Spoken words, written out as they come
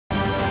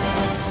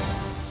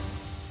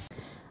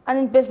And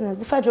in business,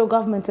 the federal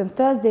government on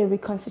Thursday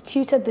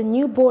reconstituted the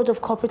new Board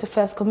of Corporate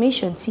Affairs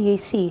Commission,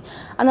 CAC,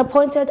 and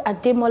appointed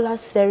Ademola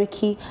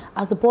Seriki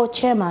as the board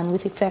chairman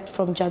with effect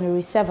from January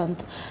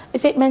 7th. A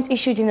statement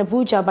issued in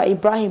Abuja by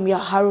Ibrahim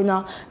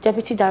Haruna,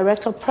 Deputy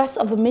Director Press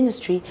of the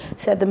Ministry,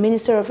 said the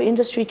Minister of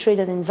Industry, Trade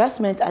and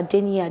Investment,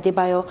 Adeniyi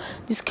Adebayo,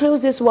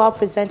 disclosed this while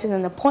presenting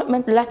an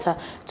appointment letter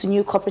to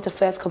new Corporate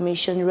Affairs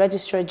Commission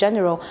Registrar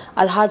General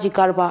Alhaji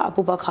Garba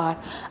Abubakar.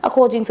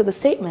 According to the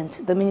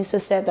statement, the minister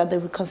said that the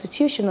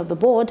reconstitution of the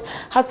board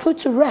had put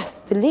to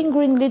rest the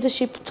lingering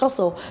leadership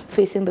tussle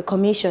facing the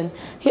commission.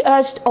 He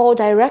urged all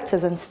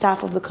directors and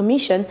staff of the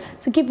commission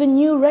to give the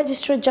new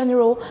Registrar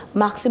General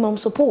maximum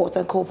support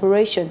and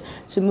cooperation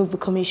to move the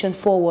commission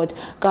forward.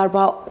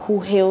 Garba,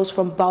 who hails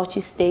from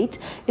Bauchi State,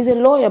 is a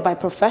lawyer by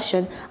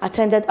profession,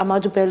 attended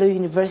Ahmadu Bello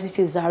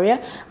University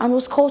Zaria, and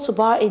was called to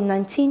bar in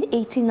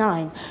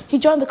 1989. He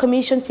joined the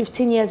commission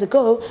 15 years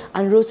ago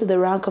and rose to the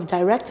rank of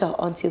director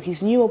until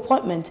his new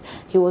appointment.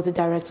 He was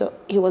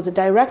a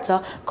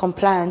director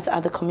compliance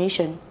at the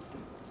commission.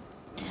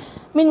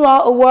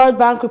 Meanwhile, a World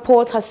Bank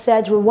report has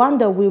said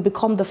Rwanda will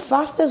become the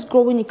fastest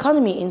growing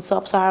economy in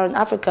sub-Saharan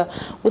Africa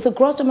with a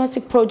gross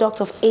domestic product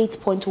of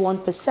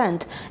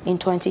 8.1% in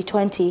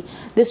 2020.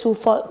 This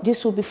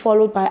will be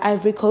followed by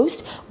Ivory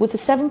Coast with a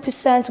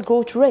 7%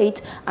 growth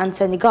rate and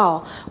Senegal,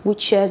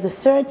 which shares the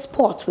third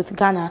spot with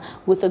Ghana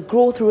with a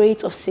growth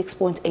rate of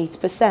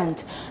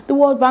 6.8%. The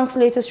World Bank's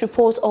latest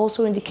report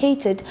also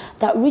indicated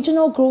that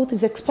regional growth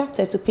is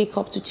expected to pick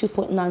up to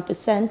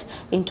 2.9%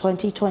 in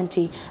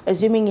 2020,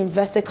 assuming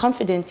investor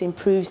confidence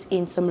improves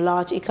in some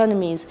large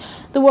economies.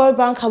 The World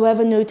Bank,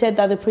 however, noted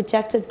that the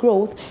projected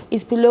growth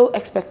is below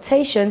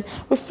expectation,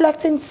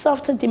 reflecting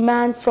softer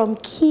demand from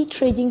key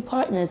trading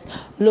partners,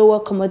 lower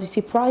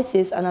commodity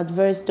prices, and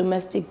adverse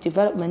domestic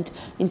development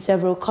in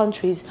several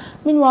countries.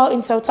 Meanwhile,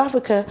 in South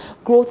Africa,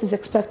 growth is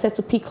expected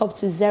to pick up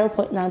to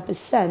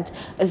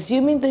 0.9%,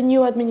 assuming the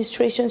new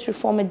administration's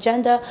reform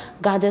agenda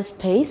gathers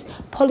pace,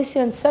 policy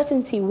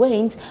uncertainty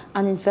wanes,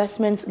 and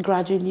investments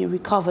gradually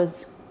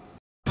recovers.